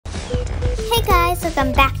guys,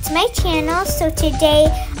 welcome back to my channel. So today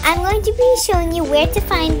I'm going to be showing you where to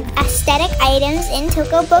find aesthetic items in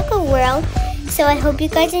Toca Boca world. So I hope you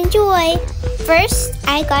guys enjoy. First,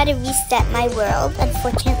 I gotta reset my world,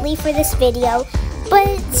 unfortunately for this video,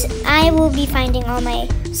 but I will be finding all my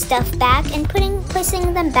stuff back and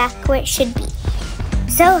placing them back where it should be.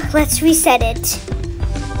 So let's reset it.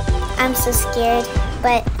 I'm so scared,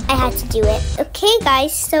 but I had to do it. Okay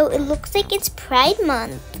guys, so it looks like it's Pride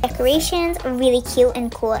Month. Decorations are really cute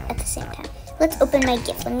and cool at the same time. Let's open my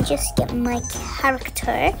gift. Let me just get my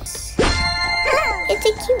character. It's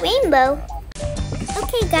a cute rainbow.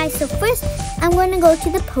 Okay guys, so first I'm going to go to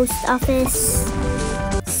the post office.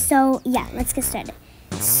 So yeah, let's get started.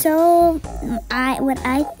 So what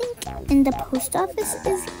I think in the post office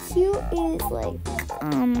is cute is like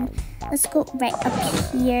let's go right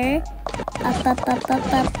up here. Up.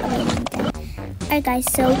 Alright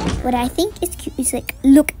guys, so what I think is cute is like,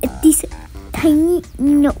 look at this tiny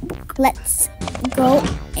notebook. Let's go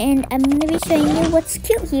and I'm gonna be showing you what's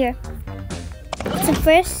cute here. So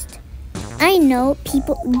first, I know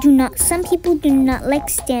some people do not like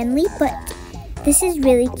Stanley, but this is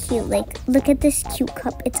really cute. Like, look at this cute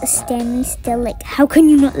cup. It's a Stanley still. Like, how can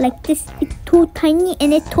you not like this? It's too tiny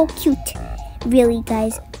and it's so cute. Really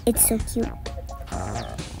guys, it's so cute.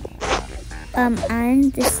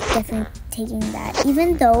 I'm just definitely taking that.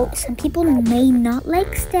 Even though some people may not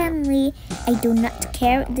like Stanley, I do not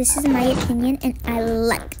care. This is my opinion and I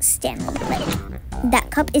like Stanley. Like,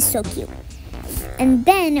 that cup is so cute. And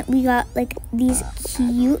then we got like these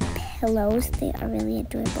cute pillows. They are really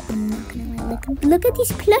adorable. I'm not gonna lie. Look at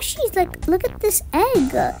these plushies. Like, look at this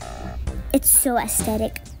egg. It's so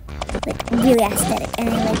aesthetic. Like, really aesthetic. And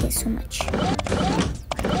I like it so much.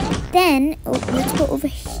 Then, let's go over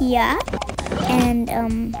here. And, no,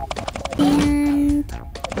 not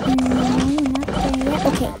there yet.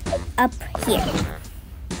 Okay, up here.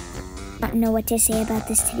 I don't know what to say about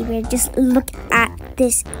this teddy bear. Just look at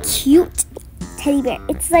this cute teddy bear.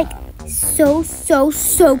 It's like so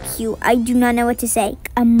cute. I do not know what to say.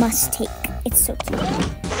 A must take. It's so cute.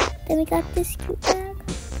 Then we got this cute bag.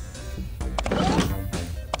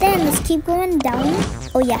 Then let's keep going down.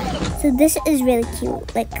 Oh yeah, so this is really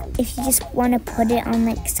cute. Like, if you just want to put it on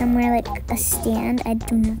like somewhere like a stand, I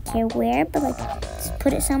do not care where, but like just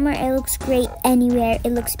put it somewhere. It looks great anywhere. It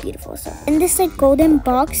looks beautiful. So in this like golden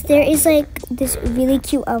box, there is like this really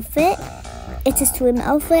cute outfit. It's a swim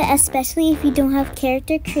outfit, especially if you don't have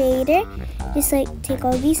character creator. Just like take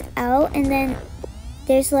all these out, and then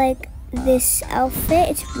there's like this outfit.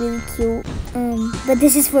 It's really cute. But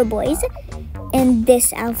this is for boys. And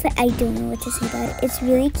this outfit, I don't know what to say about it. It's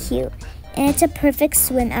really cute. And it's a perfect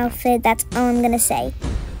swim outfit. That's all I'm gonna say.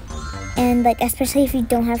 And like, especially if you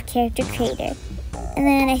don't have character creator. And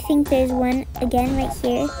then I think there's one again right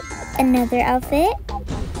here. Another outfit.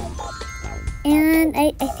 And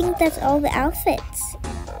I think that's all the outfits.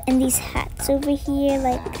 And these hats over here,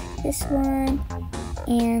 like this one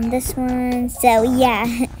and this one. So yeah,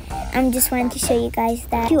 I'm just wanting to show you guys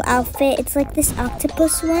that cute outfit. It's like this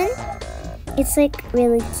octopus one. It's like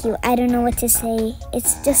really cute. I don't know what to say.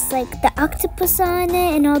 It's just like the octopus on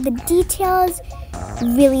it and all the details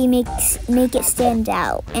really make it stand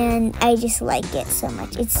out. And I just like it so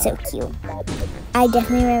much. It's so cute. I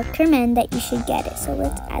definitely recommend that you should get it. So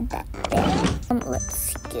let's add that there.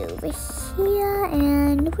 Let's go over here.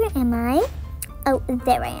 And where am I? Oh,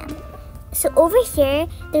 there I am. So over here,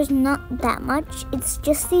 there's not that much. It's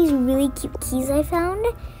just these really cute keys I found.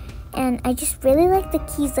 And I just really like the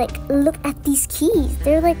keys. Like, look at these keys.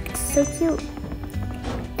 They're like so cute.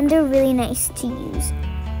 And they're really nice to use.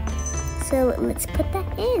 So let's put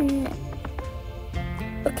that in.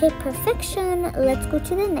 Okay, perfection. Let's go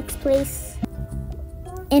to the next place.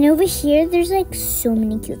 And over here, there's like so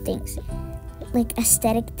many cute things. Like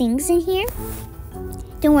aesthetic things in here.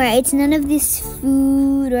 Don't worry, it's none of this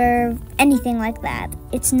food or anything like that.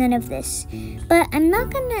 It's none of this. But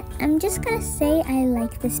I'm just gonna say I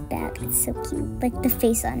like this bag. It's so cute, like the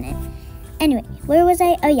face on it. Anyway, where was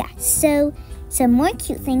I? Oh yeah, so some more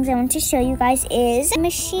cute things I want to show you guys is a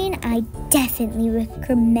machine. I definitely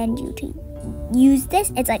recommend you to use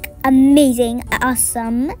this. It's like amazing,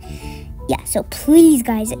 awesome. Yeah, so please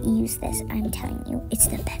guys, use this. I'm telling you, it's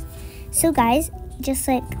the best. So guys, just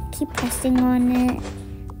like keep pressing on it.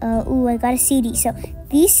 Ooh, I got a CD. So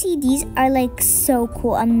these CDs are like so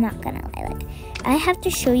cool. I'm not gonna lie. Like, I have to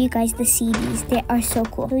show you guys the CDs. They are so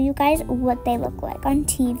cool. Show you guys what they look like on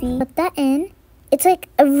TV. Put that in. It's like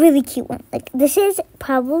a really cute one. Like, this is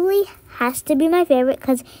probably has to be my favorite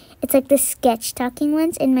because it's like the sketch talking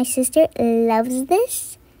ones. And my sister loves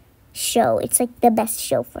this show. It's like the best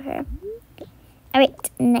show for her. Alright,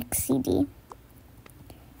 next CD.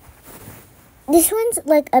 This one's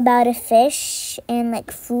like about a fish and like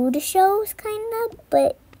food shows kind of,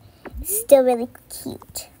 but still really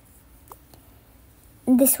cute.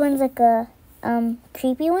 This one's like a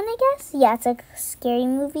creepy one, I guess. Yeah, it's like a scary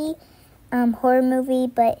movie, horror movie,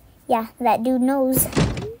 but yeah, that dude knows.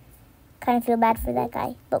 Kind of feel bad for that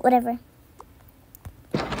guy, but whatever.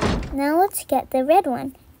 Now let's get the red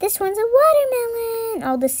one. This one's a watermelon.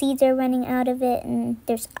 All the seeds are running out of it, and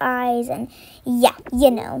there's eyes, and yeah,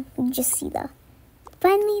 you know, you just see the.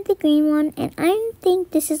 Finally, the green one, and I think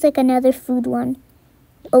this is like another food one.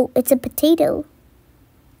 Oh, it's a potato.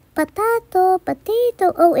 Potato,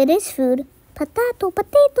 potato. Oh, it is food. Potato,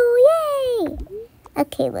 potato, yay!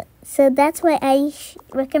 Okay, look. So that's why I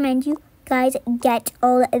recommend you guys get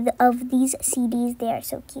all of these CDs. They are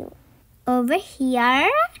so cute. Over here,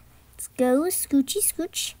 let's go scoochy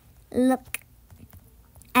scooch. Look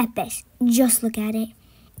at this. Just look at it.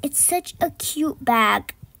 It's such a cute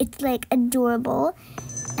bag. It's like adorable,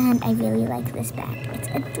 and I really like this bag. It's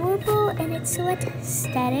adorable and it's so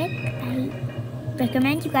aesthetic. I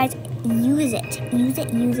recommend you guys use it. Use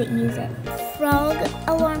it, use it, use it. Frog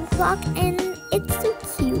alarm clock, and it's so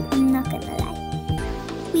cute. I'm not gonna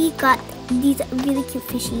lie. We got these really cute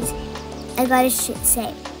fishies. I gotta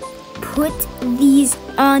say, put these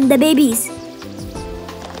on the babies.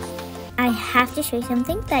 I have to show you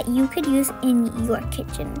something that you could use in your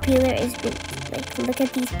kitchen. Peeler is big. Like, look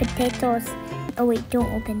at these potatoes. Oh wait, don't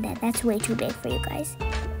open that. That's way too big for you guys.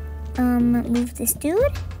 Move this dude.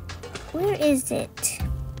 Where is it?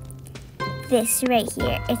 This right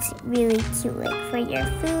here. It's really cute, like for your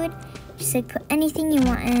food. Just like put anything you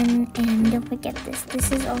want in, and don't forget this. This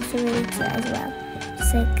is also really cute as well.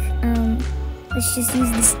 Just like, let's just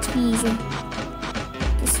use this cheese and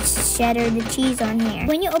just shatter the cheese on here.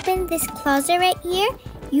 When you open this closet right here,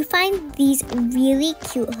 you find these really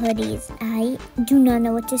cute hoodies. I do not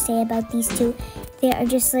know what to say about these two. They are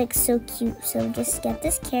just like so cute. So just get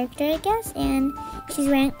this character, I guess. And she's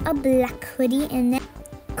wearing a black hoodie. And then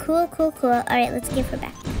cool, cool, cool. All right, let's give her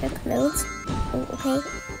back her clothes. Oh, okay.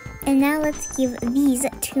 And now let's give these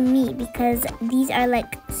to me because these are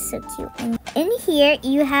like so cute. And in here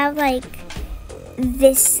you have like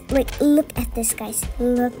this, like look at this, guys.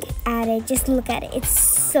 Look at it. Just look at it. It's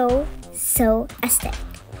so aesthetic.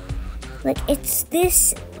 Like, it's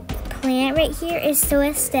this plant right here is so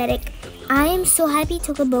aesthetic. I am so happy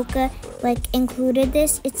Toca Boca like included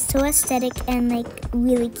this. It's so aesthetic and like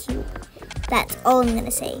really cute. That's all I'm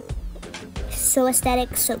gonna say. So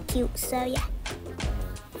aesthetic, so cute. So yeah.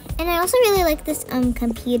 And I also really like this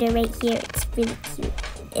computer right here. It's really cute.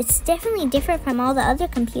 It's definitely different from all the other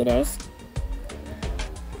computers.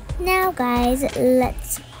 Now guys,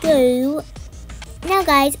 let's go.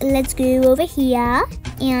 Let's go over here.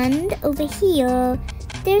 And over here,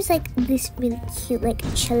 there's like this really cute like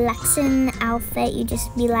chillaxin outfit. You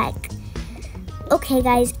just be like, okay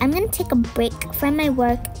guys, I'm gonna take a break from my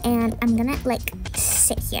work and I'm gonna like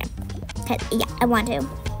sit here. Yeah, I want to.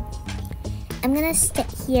 I'm gonna sit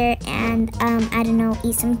here and I don't know,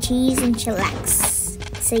 eat some cheese and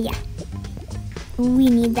chillax. So yeah, we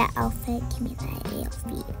need that outfit. Give me that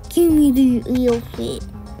outfit. Give me the outfit.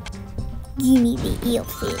 Give me the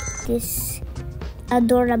outfit. This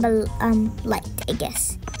adorable light, I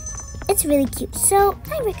guess. It's really cute. So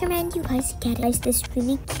I recommend you guys get this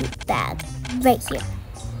really cute bag right here.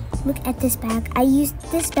 Look at this bag. I use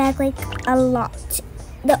this bag like a lot.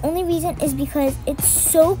 The only reason is because it's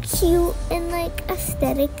so cute and like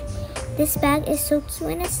aesthetic. This bag is so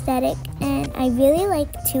cute and aesthetic, and I really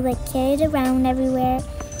like to like carry it around everywhere.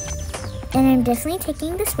 And I'm definitely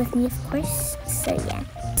taking this with me, of course. So yeah.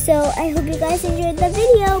 So I hope you guys enjoyed the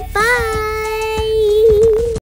video. Bye!